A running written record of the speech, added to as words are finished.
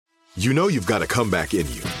You know you've got a comeback in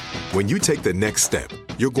you. When you take the next step,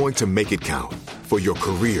 you're going to make it count. For your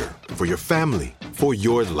career, for your family, for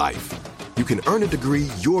your life. You can earn a degree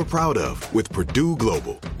you're proud of with Purdue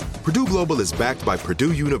Global. Purdue Global is backed by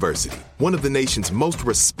Purdue University, one of the nation's most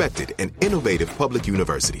respected and innovative public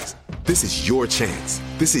universities. This is your chance.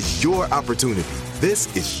 This is your opportunity.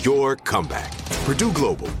 This is your comeback. Purdue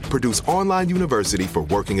Global, Purdue's online university for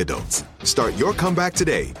working adults. Start your comeback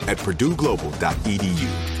today at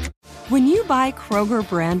purdueglobal.edu. When you buy Kroger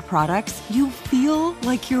brand products, you feel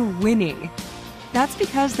like you're winning. That's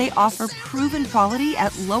because they offer proven quality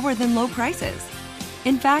at lower than low prices.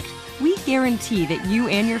 In fact, we guarantee that you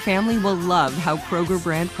and your family will love how Kroger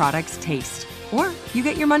brand products taste, or you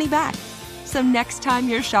get your money back. So next time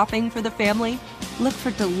you're shopping for the family, look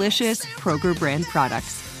for delicious Kroger brand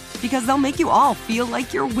products, because they'll make you all feel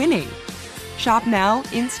like you're winning. Shop now,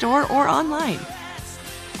 in-store, or online.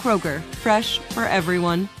 Kroger, fresh for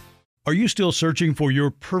everyone. Are you still searching for your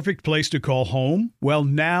perfect place to call home? Well,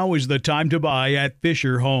 now is the time to buy at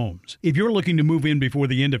Fisher Homes. If you're looking to move in before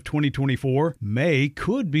the end of 2024, May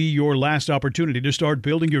could be your last opportunity to start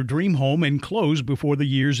building your dream home and close before the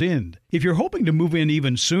year's end. If you're hoping to move in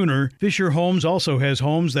even sooner, Fisher Homes also has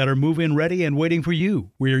homes that are move-in ready and waiting for you,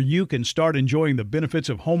 where you can start enjoying the benefits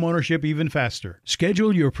of homeownership even faster.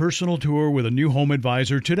 Schedule your personal tour with a new home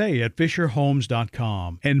advisor today at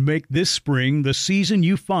FisherHomes.com and make this spring the season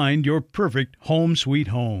you find your perfect home sweet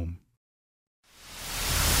home.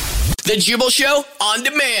 The Jubal Show on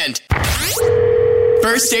demand.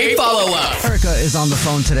 First date follow-up. Jerica is on the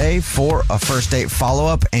phone today for a first date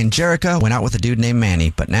follow-up, and Jerica went out with a dude named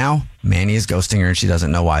Manny, but now Manny is ghosting her and she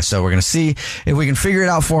doesn't know why. So we're going to see if we can figure it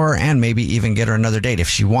out for her and maybe even get her another date if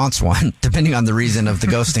she wants one, depending on the reason of the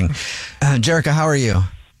ghosting. Jerica, how are you?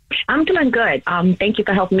 I'm doing good. Thank you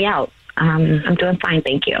for helping me out. I'm doing fine,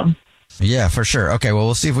 thank you. Yeah, for sure. Okay, well,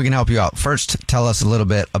 we'll see if we can help you out. First, tell us a little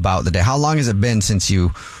bit about the day. How long has it been since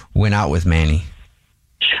you went out with Manny?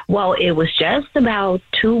 Well, it was just about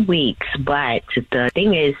 2 weeks, but the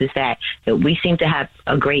thing is that we seem to have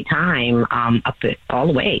a great time all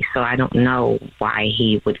the way, so I don't know why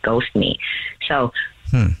he would ghost me. So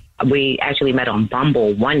we actually met on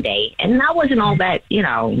Bumble one day, and I wasn't all that,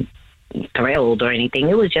 thrilled or anything.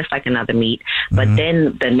 It was just like another meet. But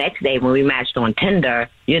then the next day when we matched on Tinder,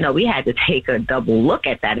 we had to take a double look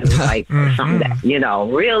at that. It was like something that,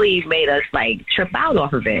 really made us like trip out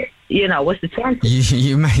off of it. What's the chance?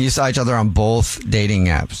 You saw each other on both dating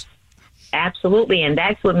apps. Absolutely. And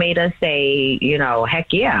that's what made us say,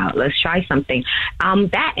 heck yeah, let's try something.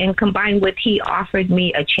 That and combined with he offered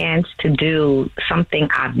me a chance to do something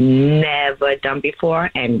I've never done before.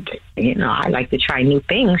 And, I like to try new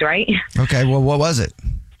things, right? Okay. Well, what was it?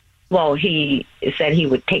 Well, he said he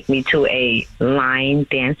would take me to a line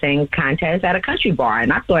dancing contest at a country bar.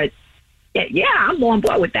 And I thought, yeah, I'm on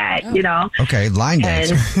board with that, Okay. Line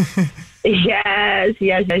dancer. Yes.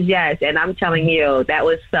 And I'm telling you, that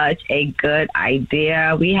was such a good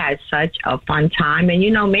idea. We had such a fun time.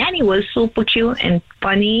 And, Manny was super cute and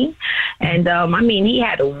funny. And, he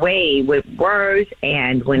had a way with words.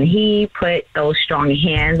 And when he put those strong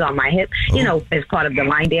hands on my hip, as part of the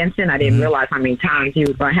line dancing, I didn't realize how many times he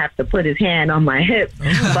was going to have to put his hand on my hip.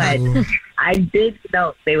 But I did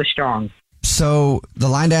know they were strong. So the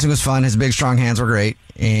line dancing was fun. His big, strong hands were great.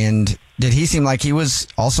 And did he seem like he was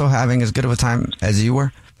also having as good of a time as you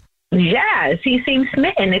were? Yes, he seemed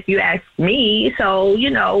smitten, if you ask me. So,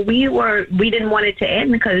 we didn't want it to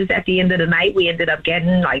end because at the end of the night, we ended up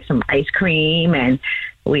getting like some ice cream and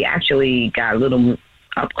we actually got a little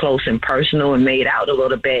up close and personal and made out a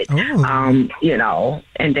little bit, and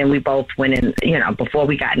then we both went in, before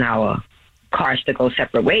we got in our cars to go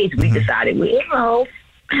separate ways, we decided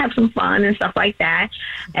have some fun and stuff like that.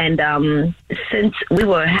 And since we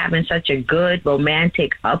were having such a good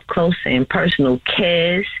romantic up close and personal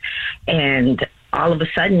kiss, and all of a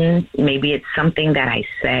sudden maybe it's something that I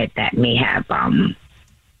said that may have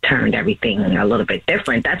turned everything a little bit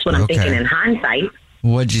different. That's what I'm thinking in hindsight.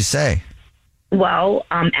 What'd you say? Well,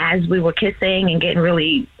 as we were kissing and getting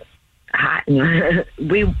really hot,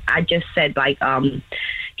 I just said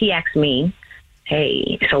he asked me,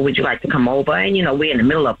 hey, so would you like to come over? And, we're in the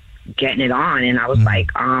middle of getting it on. And I was like,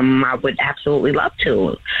 I would absolutely love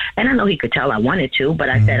to. And I know he could tell I wanted to, but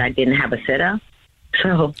I said I didn't have a sitter.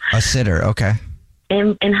 So a sitter, okay.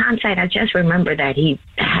 In hindsight, I just remember that he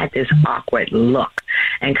had this awkward look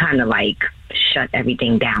and kind of shut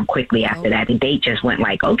everything down quickly after that. The date just went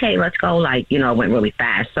okay, let's go. It went really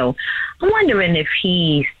fast. So I'm wondering if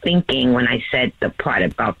he's thinking when I said the part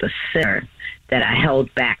about the sitter that I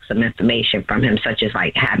held back some information from him, such as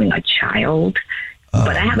having a child.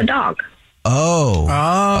 But I have a dog.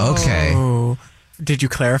 Oh. Okay. Did you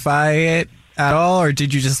clarify it at all, or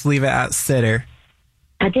did you just leave it at sitter?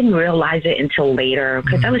 I didn't realize it until later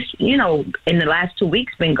because I was, in the last 2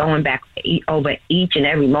 weeks, been going back over each and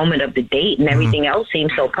every moment of the date, and everything else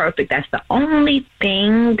seems so perfect. That's the only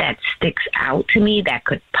thing that sticks out to me that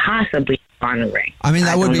could possibly be on a ring. I mean,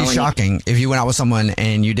 that would be shocking if you went out with someone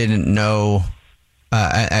and you didn't know,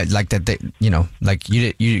 like that they, like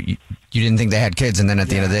you didn't think they had kids, and then at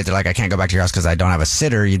the end of the day, they're like, I can't go back to your house because I don't have a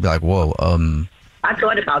sitter. You'd be like, whoa, I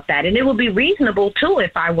thought about that, and it would be reasonable too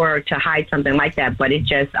if I were to hide something like that. But it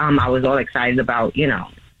just, I was all excited about,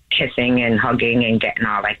 kissing and hugging and getting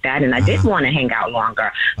all like that, and I did want to hang out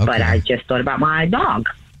longer, but I just thought about my dog.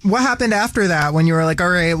 What happened after that when you were like, all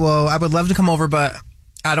right, well, I would love to come over, but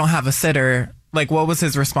I don't have a sitter? Like, what was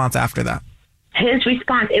his response after that? His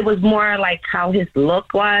response, it was more like how his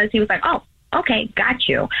look was. He was like, oh, okay, got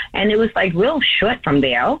you. And it was like real short from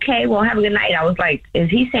there. Okay, well, have a good night. I was like, is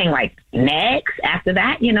he saying like next after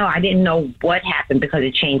that? I didn't know what happened because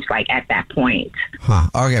it changed like at that point. Huh.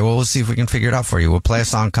 Okay, well, we'll see if we can figure it out for you. We'll play a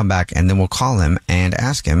song, come back, and then we'll call him and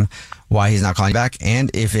ask him why he's not calling you back.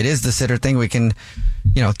 And if it is the sitter thing, we can,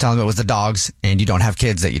 tell him it was the dogs and you don't have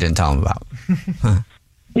kids that you didn't tell him about.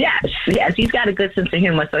 Yes, he's got a good sense of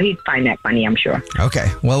humor, so he'd find that funny, I'm sure. Okay,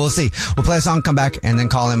 well, we'll see. We'll play a song, come back, and then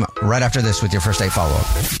call him right after this with your first date follow-up.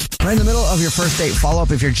 Right in the middle of your first date follow-up,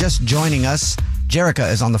 if you're just joining us, Jerica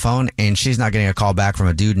is on the phone, and she's not getting a call back from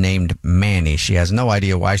a dude named Manny. She has no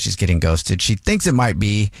idea why she's getting ghosted. She thinks it might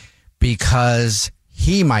be because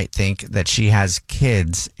he might think that she has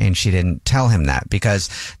kids, and she didn't tell him that because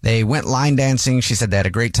they went line dancing. She said they had a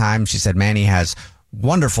great time. She said Manny has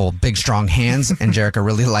wonderful, big, strong hands, and Jerica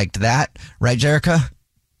really liked that. Right, Jerica?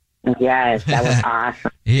 Yes, that was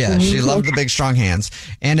awesome. Yeah, she loved the big, strong hands.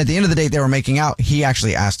 And at the end of the date, they were making out. He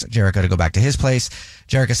actually asked Jerica to go back to his place.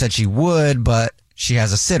 Jerica said she would, but she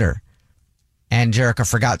has a sitter. And Jerica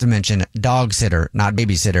forgot to mention dog sitter, not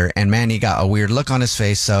babysitter. And Manny got a weird look on his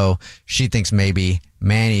face, so she thinks maybe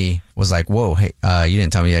Manny was like, whoa, hey, you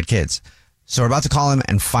didn't tell me you had kids. So we're about to call him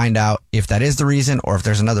and find out if that is the reason or if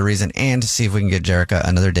there's another reason, and see if we can get Jerica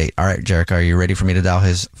another date. All right, Jerica, are you ready for me to dial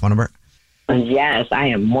his phone number? Yes, I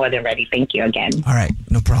am more than ready. Thank you again. All right,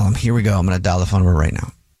 no problem. Here we go. I'm going to dial the phone number right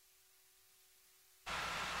now.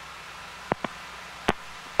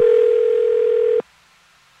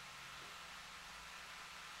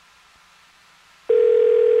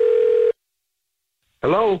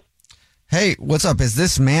 Hello? Hey, what's up? Is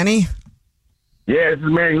this Manny? Yeah, this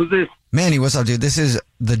is Manny. Who's this? Manny, what's up, dude? This is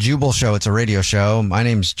the Jubal Show. It's a radio show. My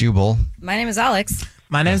name's Jubal. My name is Alex.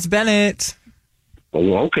 My name's Bennett.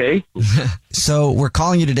 Oh, okay. So we're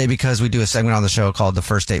calling you today because we do a segment on the show called the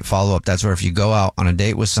First Date Follow-Up. That's where if you go out on a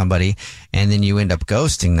date with somebody and then you end up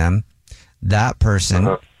ghosting them, that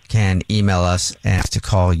person can email us and ask to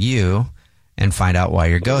call you and find out why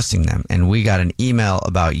you're ghosting them. And we got an email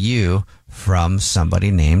about you from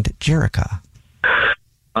somebody named Jerica.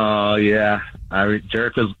 Yeah.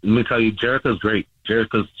 Jerica's, let me tell you, Jerica's great. She's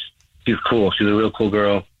cool. She's a real cool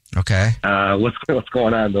girl. Okay. What's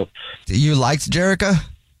going on, though? You liked Jerica?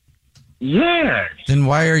 Yeah. Then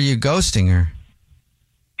why are you ghosting her?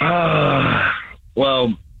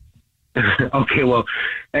 Well, okay, well,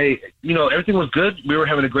 hey, everything was good. We were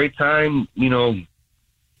having a great time.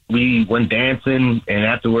 We went dancing, and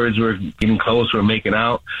afterwards we were getting close. We were making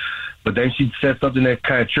out. But then she said something that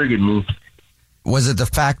kind of triggered me. Was it the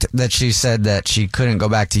fact that she said that she couldn't go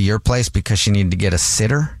back to your place because she needed to get a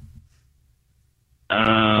sitter?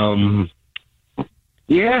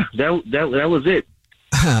 Yeah, that was it.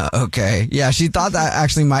 Okay. Yeah, she thought that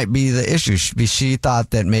actually might be the issue. She thought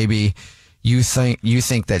that maybe you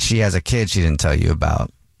think that she has a kid she didn't tell you about.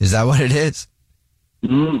 Is that what it is?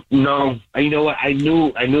 No. You know what? I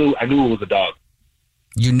knew it was a dog.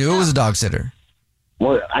 You knew it was a dog sitter?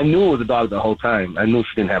 Well, I knew it was a dog the whole time. I knew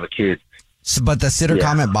she didn't have a kid. So, but the sitter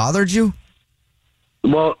comment bothered you?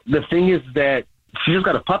 Well, the thing is that she just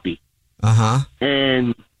got a puppy. Uh-huh.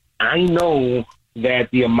 And I know that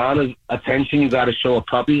the amount of attention you got to show a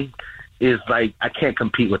puppy is like, I can't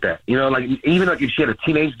compete with that. Even like if she had a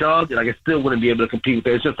teenage dog, I still wouldn't be able to compete with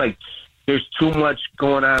that. It's just like there's too much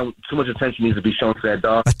going on, too much attention needs to be shown to that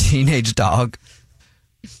dog. A teenage dog?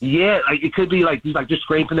 Yeah, it could be like just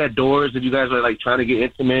scraping at doors if you guys are trying to get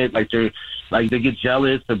intimate, they get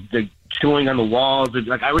jealous, they're chewing on the walls.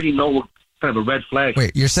 I already know what kind of a red flag.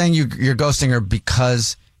 Wait, you're saying you're ghosting her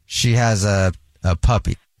because she has a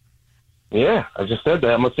puppy? Yeah, I just said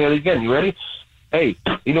that. I'm gonna say it again. You ready? Hey,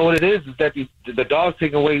 you know what it is? Is that the dog's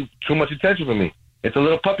taking away too much attention from me. It's a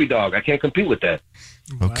little puppy dog. I can't compete with that.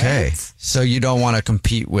 Okay, so you don't want to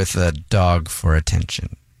compete with a dog for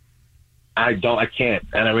attention. I can't.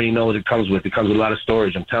 And I already know what it comes with. It comes with a lot of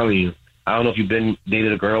storage. I'm telling you. I don't know if you've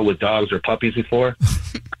dated a girl with dogs or puppies before,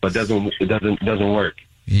 but it doesn't work.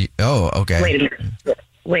 Oh, okay.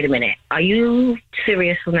 Wait a minute. Are you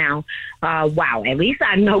serious now? Wow. At least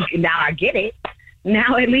I know. Now I get it.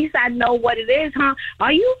 Now at least I know what it is, huh?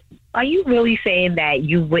 Are you really saying that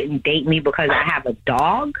you wouldn't date me because I have a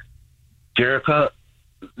dog? Jerica,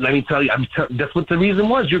 let me tell you, that's what the reason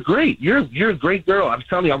was. You're great. You're a great girl. I'm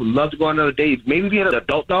telling you, I would love to go on another date. Maybe if you had an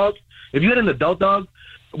adult dog. If you had an adult dog,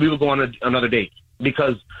 we would go on another date.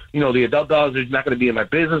 Because, the adult dogs are not going to be in my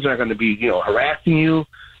business. They're not going to be, harassing you.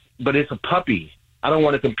 But it's a puppy. I don't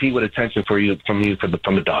want to compete with attention from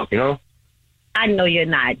the dog, I know you're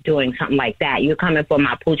not doing something like that. You're coming for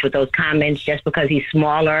my pooch with those comments just because he's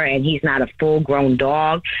smaller and he's not a full-grown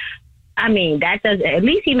dog. I mean, at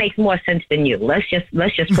least he makes more sense than you. Let's just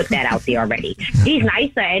put that out there already. He's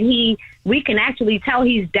nicer, and we can actually tell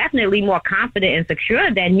he's definitely more confident and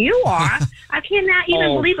secure than you are. I cannot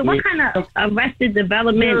even believe it. What kind of Arrested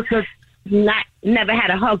Development, never had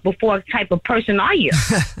a hug before type of person are you?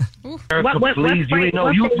 Please, we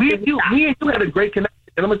had a great connection.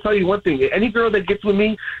 And I'm going to tell you one thing. Any girl that gets with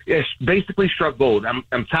me is basically struck gold.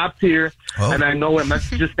 I'm top tier, and I know I'm not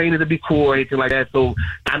just saying it to be cool or anything like that. So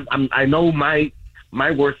I know my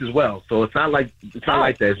worth as well. So it's not like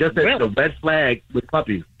that. It's just a red flag with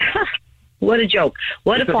puppies. What a joke.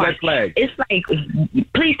 What a red flag. It's like,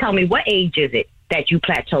 please tell me, what age is it that you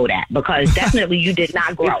plateaued at? Because definitely you did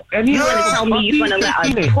not grow. And you're going to tell me you're going to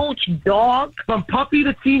let a coach dog? From puppy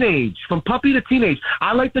to teenage.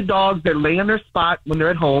 I like the dogs that lay on their spot when they're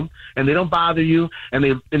at home and they don't bother you, and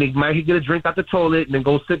they might get a drink out the toilet and then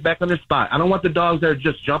go sit back on their spot. I don't want the dogs that are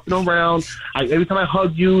just jumping around. Every time I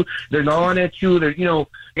hug you, they're gnawing at you. They're,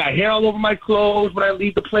 got hair all over my clothes when I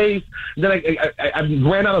leave the place. Then I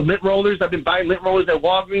ran out of lint rollers. I've been buying lint rollers at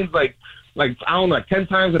Walgreens like I don't know, like 10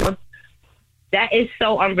 times a month. That is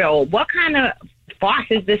so unreal. What kind of farce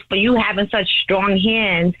is this for you having such strong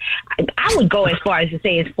hands? I would go as far as to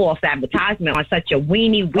say it's false advertisement on such a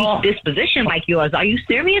weak disposition like yours. Are you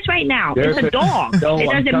serious right now? It's a dog. It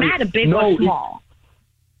doesn't matter big or small.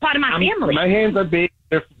 Part of my family. My hands are big.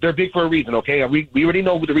 They're big for a reason, okay? We already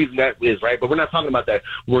know what the reason that is, right? But we're not talking about that.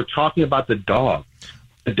 We're talking about the dog.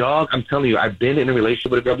 The dog, I'm telling you, I've been in a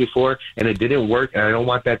relationship with a girl before, and it didn't work, and I don't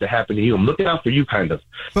want that to happen to you. I'm looking out for you, kind of.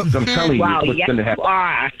 So I'm telling you what's going to happen.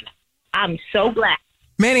 I'm so glad.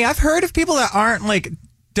 Manny, I've heard of people that aren't,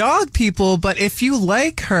 dog people, but if you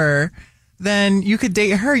like her, then you could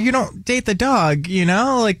date her. You don't date the dog, It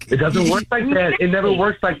doesn't work like that. It never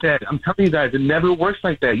works like that. I'm telling you guys, it never works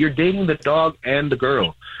like that. You're dating the dog and the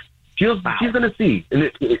girl. She's going to see.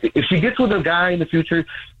 And if she gets with a guy in the future,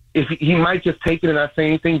 if he might just take it and not say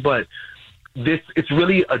anything, but it's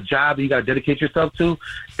really a job that you got to dedicate yourself to.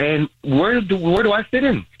 And where do I fit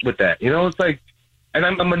in with that? It's like, and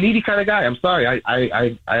I'm a needy kind of guy. I'm sorry.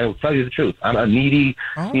 I'll tell you the truth. I'm a needy,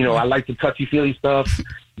 I like the touchy-feely stuff,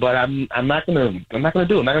 but I'm not gonna do it. I'm not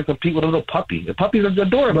gonna compete with a little puppy. The puppy's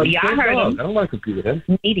adorable. Yeah, I heard him. I don't want to compete with him.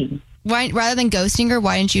 Needy. Why, rather than ghosting her,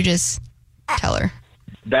 why didn't you just tell her?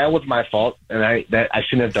 That was my fault, and I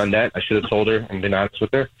shouldn't have done that. I should have told her and been honest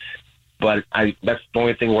with her. But that's the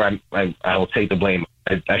only thing where I will take the blame.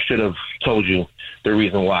 I should have told you the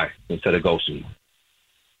reason why instead of ghosting you.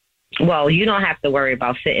 Well, you don't have to worry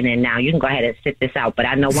about sitting in now. You can go ahead and sit this out. But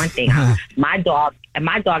I know one thing. My dog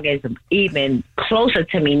is even closer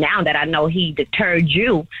to me now that I know he deterred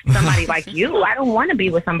you. Somebody like you. I don't want to be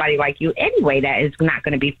with somebody like you anyway that is not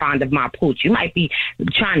going to be fond of my pooch. You might be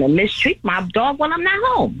trying to mistreat my dog when I'm not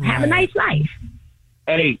home. Right. Have a nice life.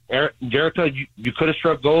 Hey, Jerica, you could have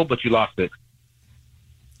struck gold, but you lost it.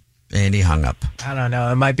 And he hung up. I don't know.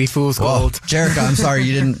 It might be fool's gold. Jerica, I'm sorry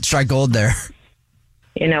you didn't strike gold there.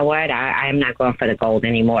 You know what? I'm not going for the gold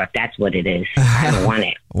anymore, if that's what it is. I don't want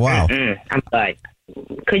it. Wow. I'm good.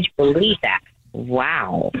 Could you believe that?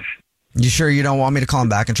 Wow. You sure you don't want me to call him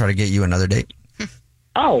back and try to get you another date?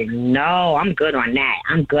 Oh, no. I'm good on that.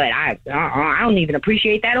 I'm good. I don't even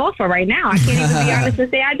appreciate that offer right now. I can't even be honest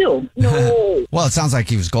and say I do. No. Well, it sounds like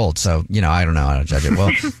he was gold, so, I don't know how to judge it.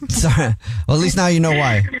 Well, sorry. Well, at least now you know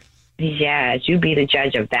why. Yes, you be the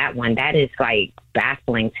judge of that one. That is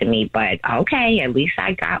baffling to me, but okay, at least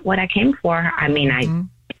I got what I came for. I mean, I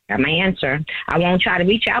got my answer. I won't try to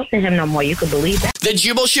reach out to him no more. You can believe that. The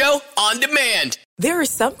Jubal Show on demand. There are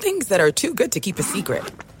some things that are too good to keep a secret.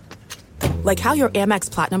 Like how your Amex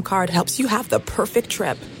Platinum card helps you have the perfect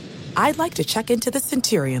trip. I'd like to check into the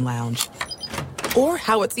Centurion Lounge. Or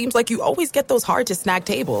how it seems like you always get those hard to snag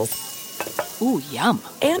tables. Ooh, yum.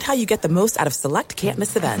 And how you get the most out of select can't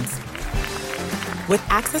miss events. With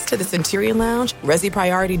access to the Centurion Lounge, Resi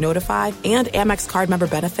Priority Notified, and Amex card member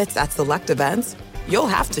benefits at select events, you'll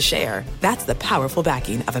have to share. That's the powerful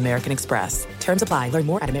backing of American Express. Terms apply. Learn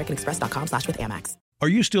more at americanexpress.com/withAmex. Are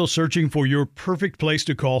you still searching for your perfect place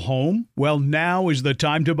to call home? Well, now is the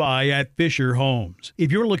time to buy at Fisher Homes.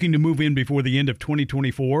 If you're looking to move in before the end of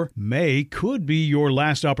 2024, May could be your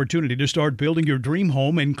last opportunity to start building your dream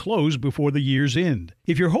home and close before the year's end.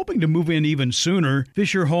 If you're hoping to move in even sooner,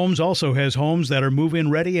 Fisher Homes also has homes that are move-in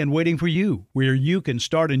ready and waiting for you, where you can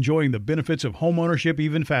start enjoying the benefits of homeownership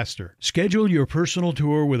even faster. Schedule your personal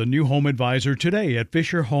tour with a new home advisor today at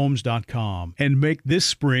FisherHomes.com and make this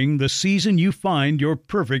spring the season you find your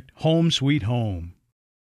perfect home sweet home.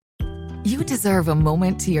 You deserve a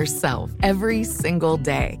moment to yourself every single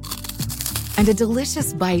day. And a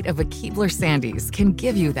delicious bite of a Keebler Sandies can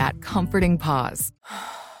give you that comforting pause.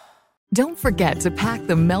 Don't forget to pack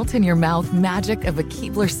the melt-in-your-mouth magic of a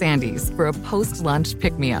Keebler Sandies for a post-lunch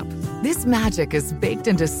pick-me-up. This magic is baked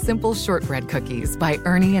into simple shortbread cookies by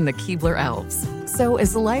Ernie and the Keebler Elves. So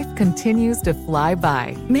as life continues to fly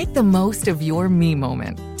by, make the most of your me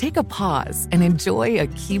moment. Take a pause and enjoy a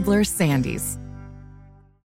Keebler Sandies.